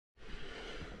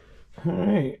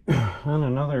Alright, on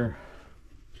another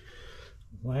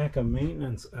lack of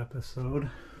maintenance episode.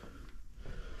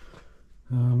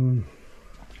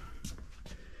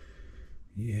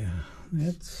 Yeah,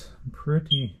 it's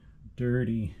pretty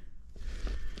dirty,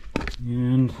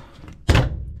 and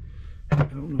I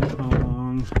don't know how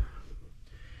long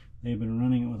they've been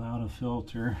running it without a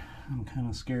filter. I'm kind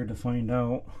of scared to find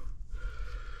out,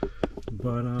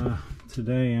 but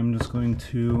today I'm just going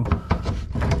to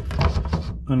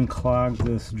unclog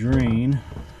this drain.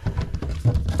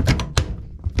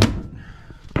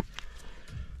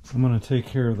 I'm going to take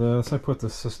care of this. I put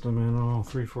this system in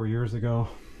 3-4 years ago,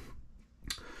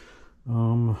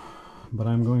 but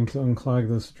I'm going to unclog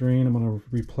this drain. I'm going to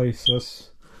replace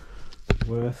this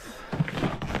with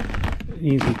an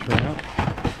easy trap,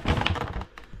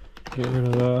 get rid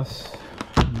of this,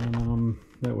 and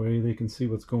that way they can see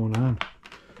what's going on.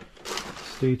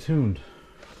 Stay tuned.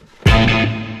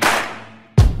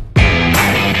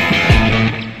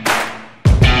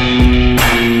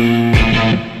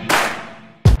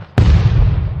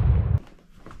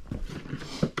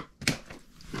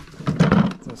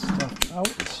 Out.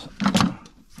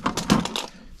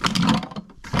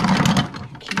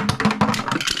 I keep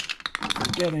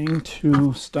forgetting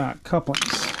to stock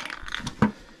couplings,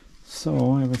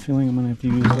 so I have a feeling I'm going to have to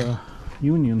use a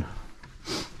union.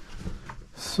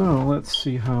 So let's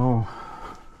see how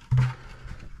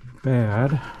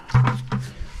bad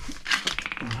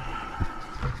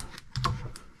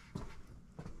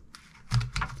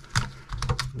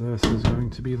this is going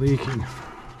to be leaking.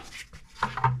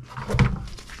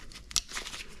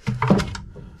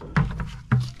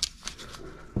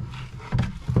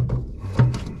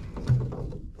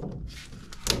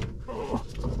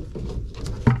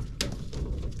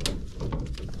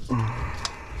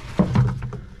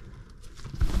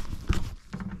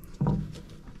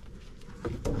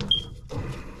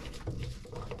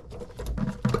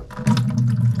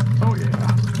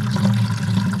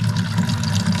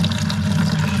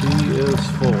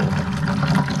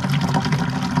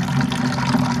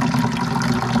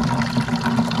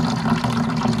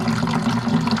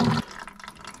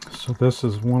 So this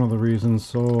is one of the reasons.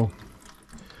 So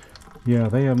yeah,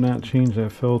 they have not changed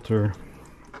that filter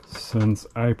since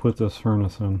I put this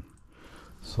furnace in.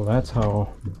 So that's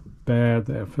how bad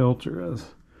that filter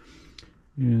is.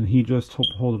 And he just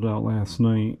pulled it out last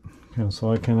night. And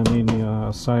so it kind of made me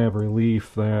a sigh of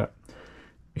relief that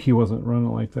he wasn't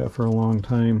running like that for a long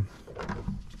time.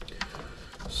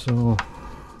 So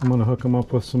I'm going to hook him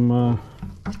up with some of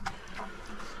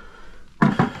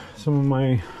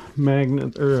my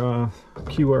magnet or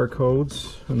QR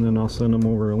codes, and then I'll send him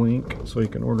over a link so he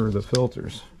can order the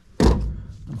filters.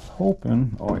 I'm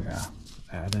hoping, oh yeah,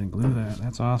 I didn't glue that,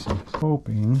 that's awesome.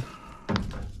 Hoping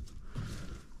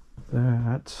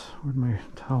that, where'd my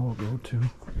towel go to?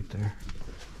 Right there.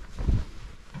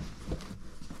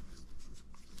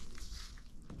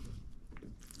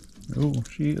 Oh,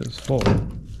 she is full.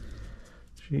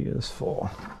 She is full.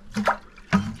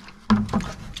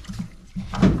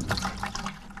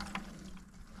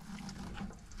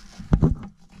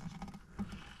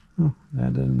 Oh,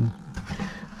 that didn't,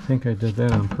 I think I did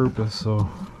that on purpose, so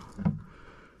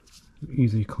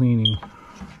easy cleaning.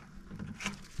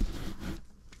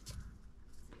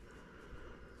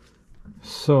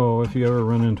 So if you ever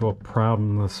run into a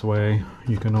problem this way,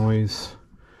 you can always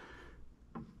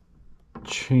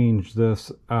change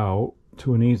this out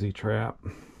to an easy trap.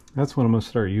 That's what I'm going to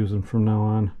start using from now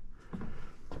on.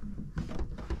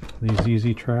 These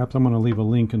easy traps. I'm going to leave a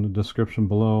link in the description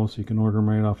below so you can order them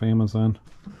right off Amazon.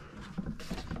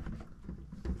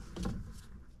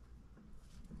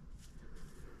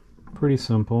 Pretty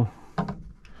simple.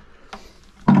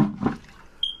 And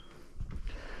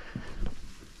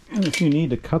if you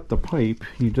need to cut the pipe,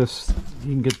 you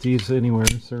can get these anywhere.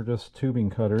 They're just tubing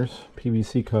cutters,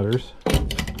 PVC cutters.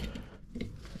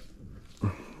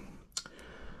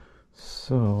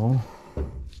 So,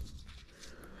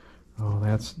 oh,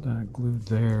 that's not glued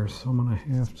there, so I'm gonna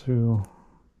have to,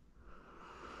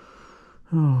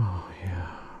 oh yeah.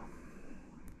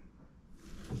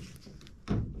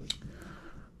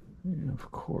 Yeah,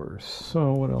 of course.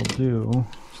 So what I'll do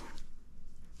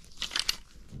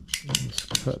is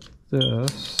cut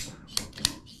this.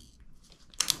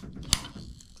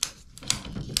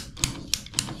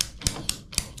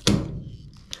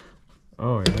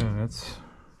 Oh yeah, that's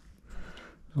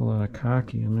a lot of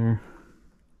cocky in there.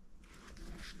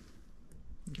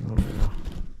 Oh yeah.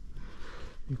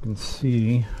 You can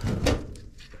see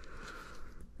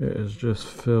it is just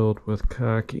filled with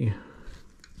cocky.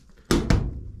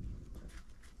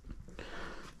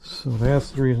 So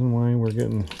that's the reason why we're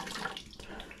getting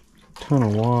ton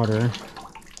of water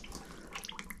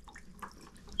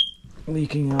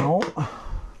leaking out.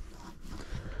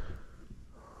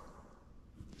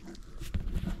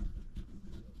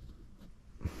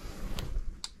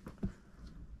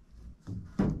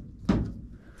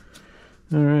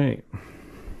 All right.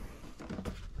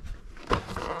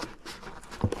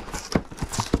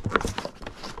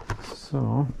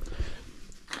 So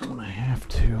I'm gonna have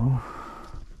to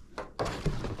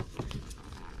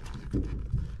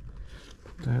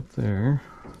put that there.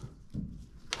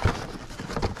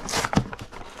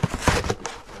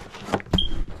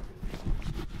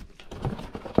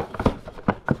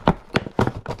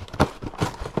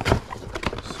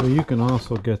 So you can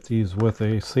also get these with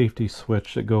a safety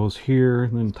switch that goes here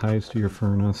and then ties to your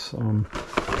furnace. In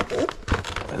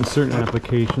certain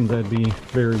applications that'd be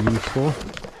very useful.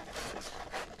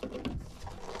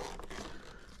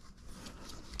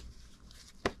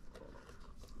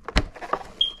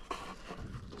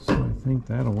 So I think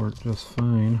that'll work just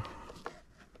fine.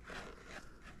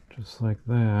 Just like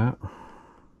that.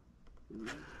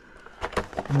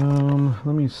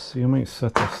 Let me see, I might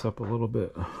set this up a little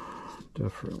bit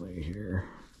differently here.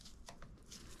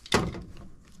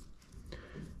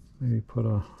 Maybe put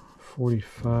a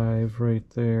 45 right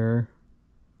there,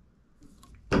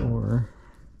 or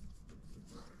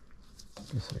I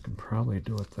guess I can probably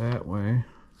do it that way.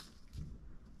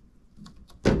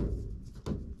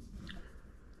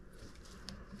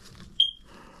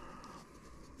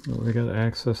 We got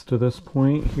access to this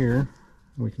point here.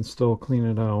 We can still clean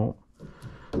it out.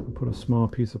 Put a small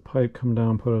piece of pipe, come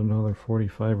down, put another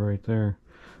 45 right there.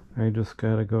 I just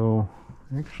gotta go,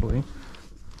 actually,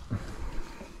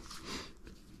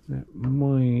 that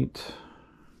might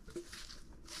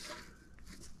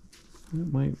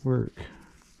work.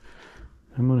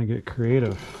 I'm gonna get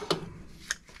creative.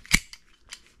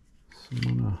 So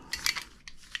I'm gonna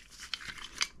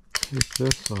take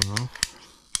this off.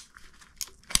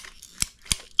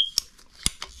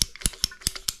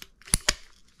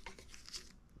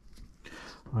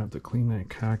 I'll have to clean that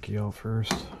khaki out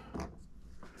first.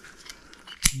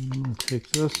 I'm going to take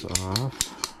this off.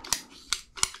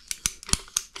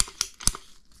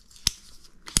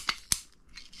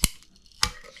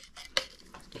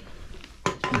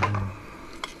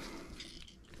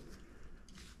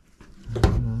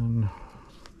 And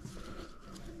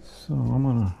so I'm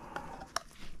going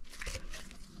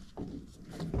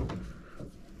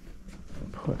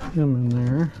to put him in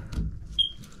there.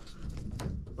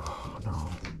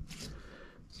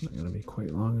 Not going to be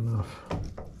quite long enough.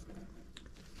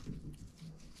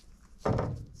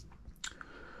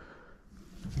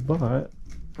 But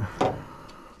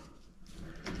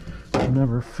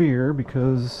never fear,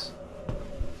 because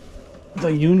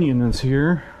the union is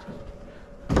here.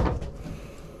 So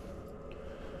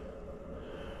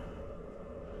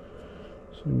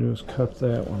we do is cut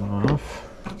that one off.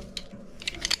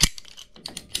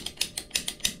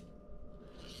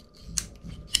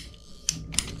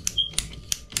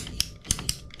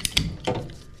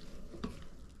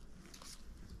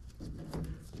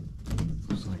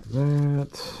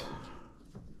 That,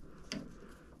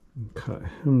 and cut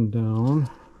him down.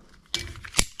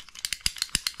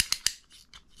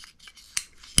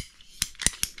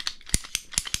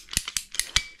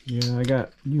 Yeah, I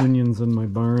got unions in my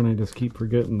barn. I just keep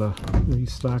forgetting to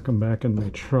restock them back in my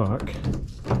truck.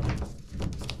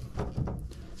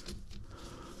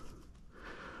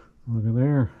 Look at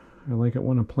there. I like it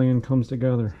when a plan comes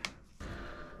together.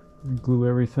 Glue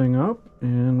everything up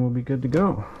and we'll be good to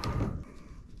go.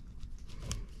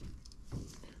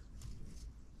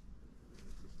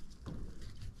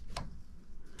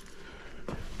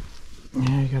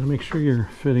 Yeah, you gotta make sure your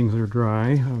fittings are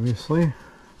dry, obviously.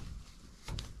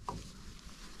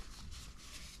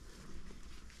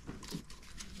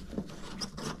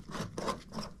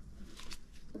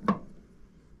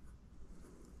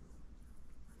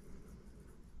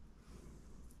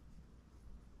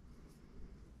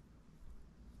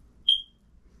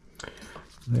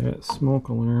 That smoke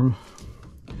alarm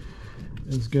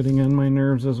is getting on my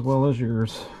nerves as well as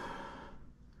yours.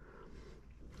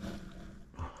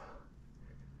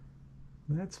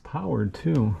 That's powered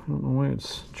too. I don't know why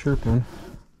it's chirping.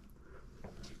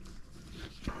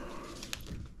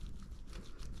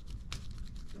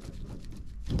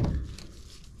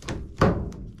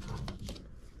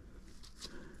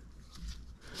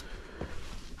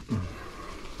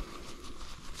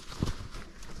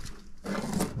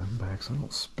 Them back so I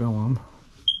don't spill them.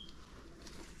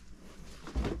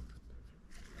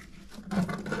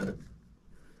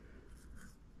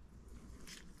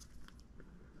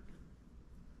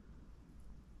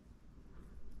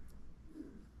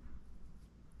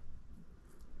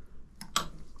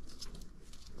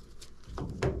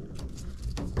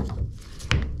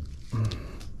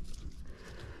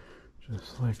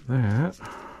 like that.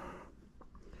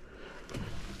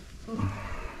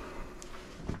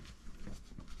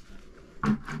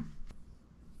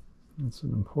 That's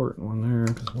an important one there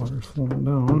because water's flowing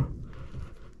down.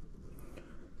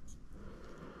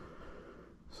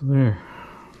 So there.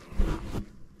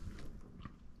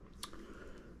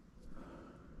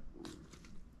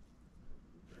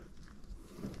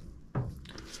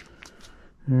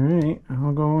 Alright,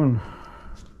 I'll go and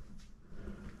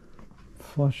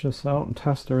flush this out and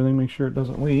test everything, make sure it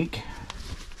doesn't leak.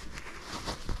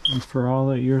 And for all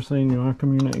that you're saying, how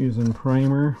come you're not using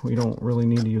primer? We don't really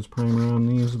need to use primer on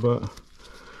these, but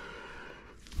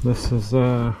this is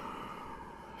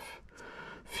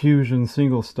Fusion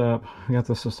single step. I got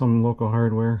this at some local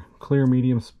hardware. Clear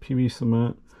medium PV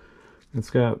cement. It's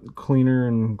got cleaner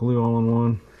and glue all in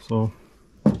one. So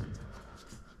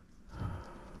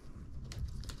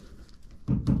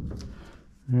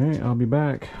alright, I'll be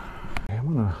back.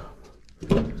 I'm gonna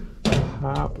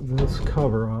pop this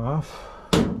cover off.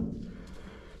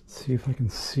 See if I can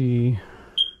see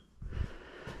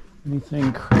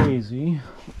anything crazy.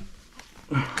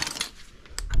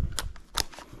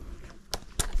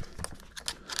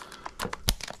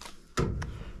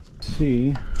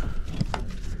 See,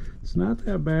 it's not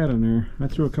that bad in there. I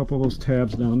threw a couple of those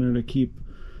tabs down there to keep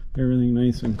everything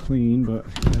nice and clean, but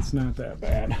it's not that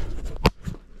bad.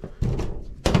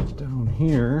 Down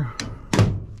here,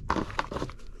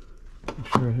 make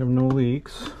sure I have no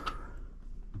leaks.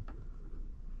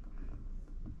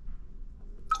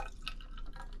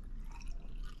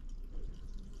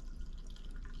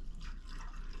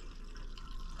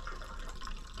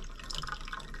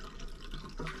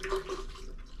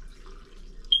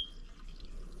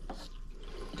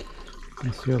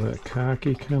 You see how that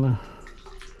khaki kind of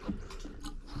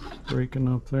breaking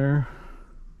up there?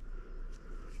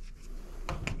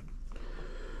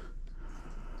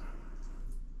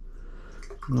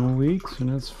 No leaks, and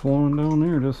it's flowing down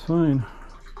there just fine.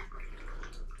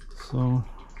 So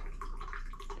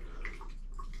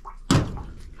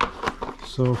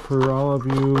for all of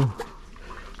you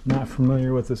not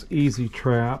familiar with this easy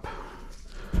trap,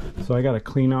 so I got to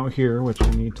clean out here, which I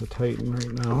need to tighten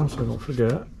right now so I don't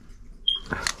forget.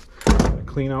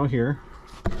 Clean out here.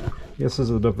 This is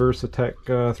a Diversitech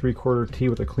 3/4 T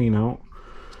with a clean out.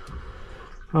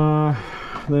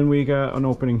 Then we got an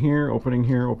opening here, opening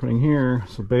here, opening here.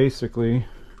 So basically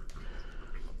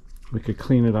we could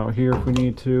clean it out here if we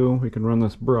need to. We can run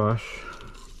this brush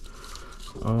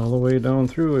all the way down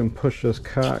through and push this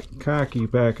khaki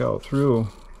back out through,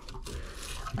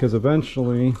 because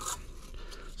eventually,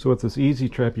 so with this easy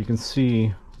trap you can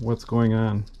see what's going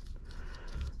on.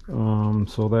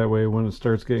 So that way when it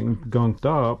starts getting gunked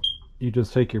up, you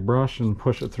just take your brush and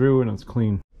push it through and it's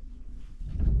clean.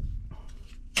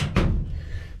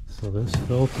 So this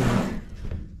filter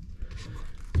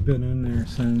has been in there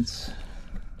since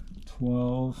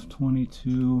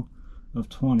 12/22 of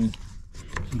 20.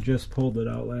 We just pulled it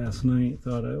out last night.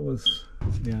 Thought it was,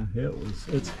 yeah,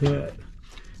 it's hit.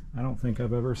 I don't think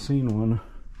I've ever seen one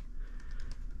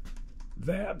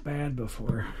that bad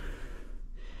before.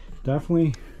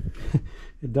 Definitely,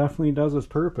 it definitely does its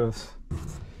purpose.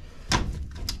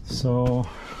 So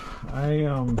I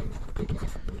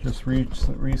just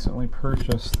recently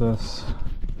purchased this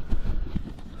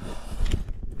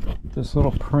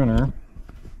little printer.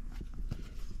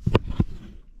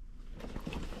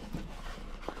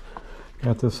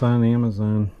 Got this on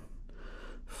Amazon.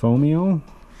 Foamio.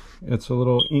 It's a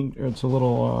little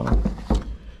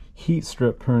heat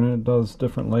strip printer. It does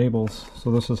different labels.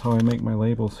 So this is how I make my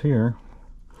labels here.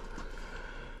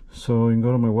 So you can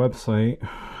go to my website,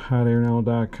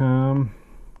 hotairnow.com,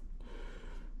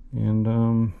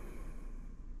 and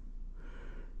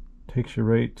takes you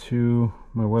right to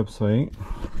my website.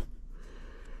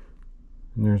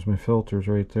 And there's my filters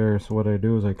right there. So what I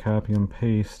do is I copy and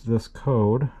paste this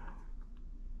code.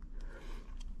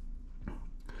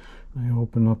 I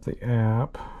open up the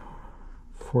app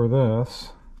for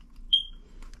this.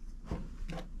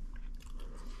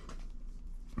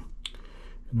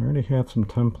 And I already have some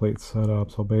templates set up,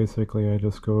 so basically I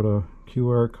just go to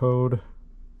QR code,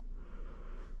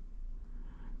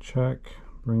 check,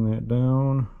 bring that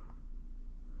down.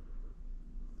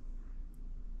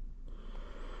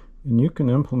 And you can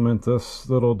implement this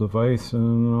little device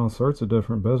in all sorts of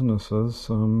different businesses.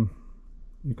 You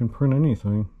can print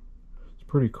anything. It's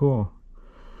pretty cool.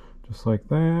 Just like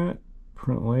that,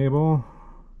 print label.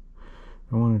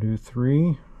 I want to do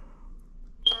 3.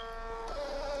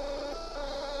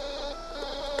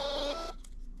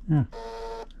 Yeah,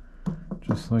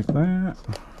 just like that.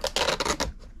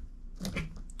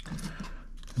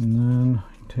 And then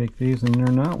take these, and they're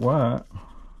not wet.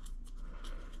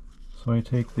 So I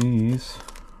take these.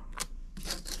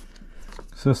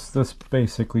 This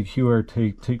basically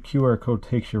QR code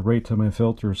takes you right to my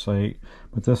filter site,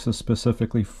 but this is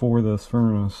specifically for this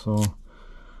furnace. So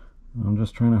I'm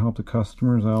just trying to help the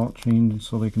customers out, change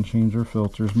so they can change their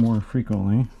filters more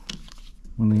frequently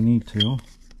when they need to.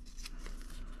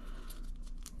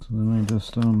 So then I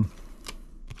just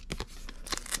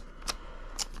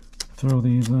throw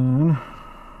these on.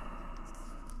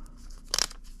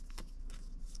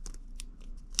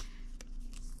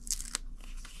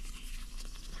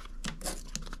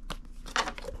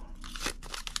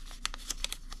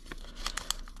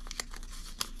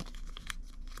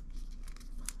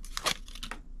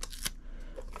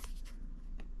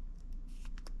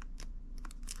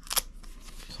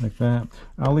 Like that.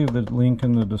 I'll leave the link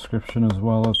in the description as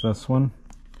well as this one.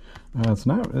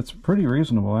 It's pretty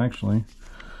reasonable actually.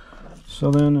 So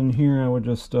then in here I would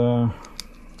just we're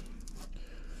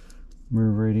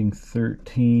rating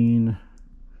 13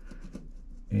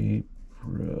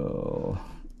 April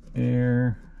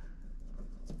air.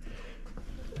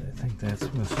 I think that's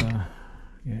with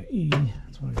yeah, E,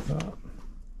 that's what I thought.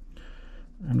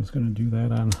 I'm just going to do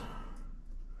that on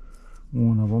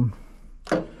one of them.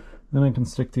 Then I can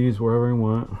stick these wherever I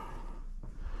want.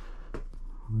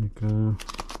 Like,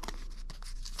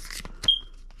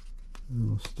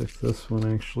 I'll stick this one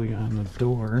actually on the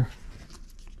door.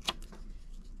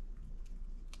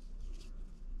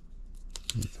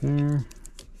 Right there.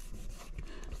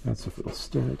 That's if it'll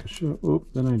stick.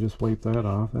 Oop, then I just wipe that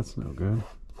off. That's no good.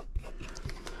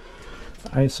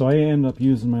 So I end up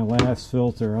using my last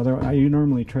filter. I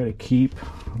normally try to keep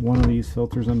one of these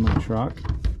filters in my truck.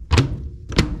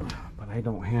 I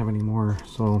don't have any more,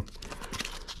 so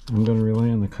I'm going to rely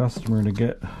on the customer to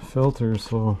get filters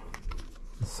so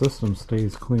the system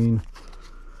stays clean.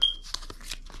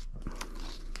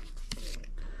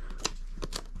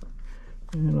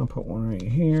 And I'll put one right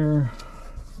here.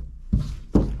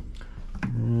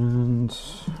 And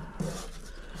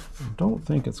I don't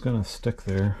think it's going to stick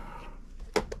there.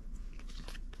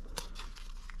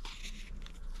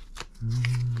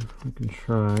 We can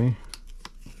try.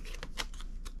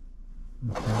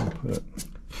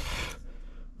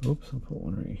 Oops, I'll put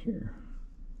one right here.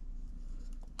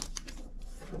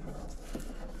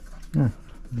 Yeah,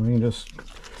 you just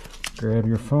grab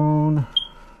your phone.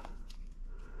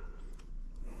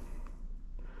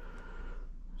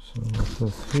 So with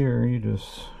this here, you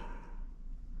just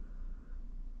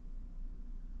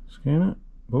scan it.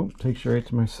 Boom, takes you right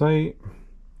to my site.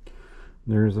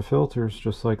 There's the filters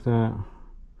just like that.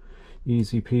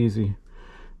 Easy peasy.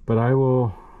 But I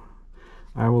will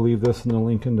leave this in the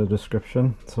link in the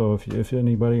description. So if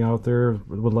anybody out there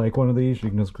would like one of these, you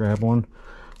can just grab one.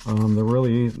 They're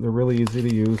really easy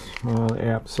to use. The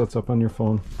app sets up on your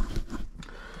phone.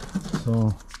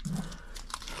 So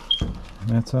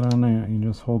that's it on that. You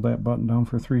just hold that button down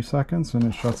for 3 seconds and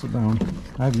it shuts it down.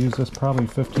 I've used this probably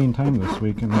 15 times this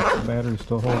week and the battery's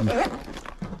still holding.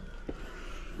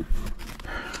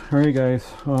 Alright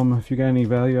guys, if you got any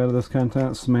value out of this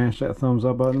content, smash that thumbs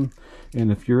up button. And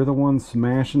if you're the one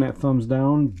smashing that thumbs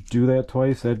down, do that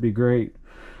twice, that'd be great.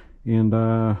 And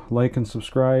like and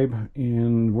subscribe,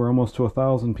 and we're almost to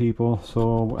 1,000 people,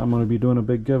 so I'm going to be doing a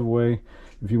big giveaway.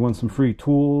 If you want some free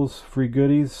tools, free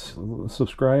goodies,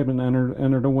 subscribe and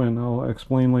enter to win. I'll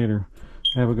explain later.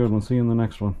 Have a good one. See you in the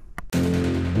next one.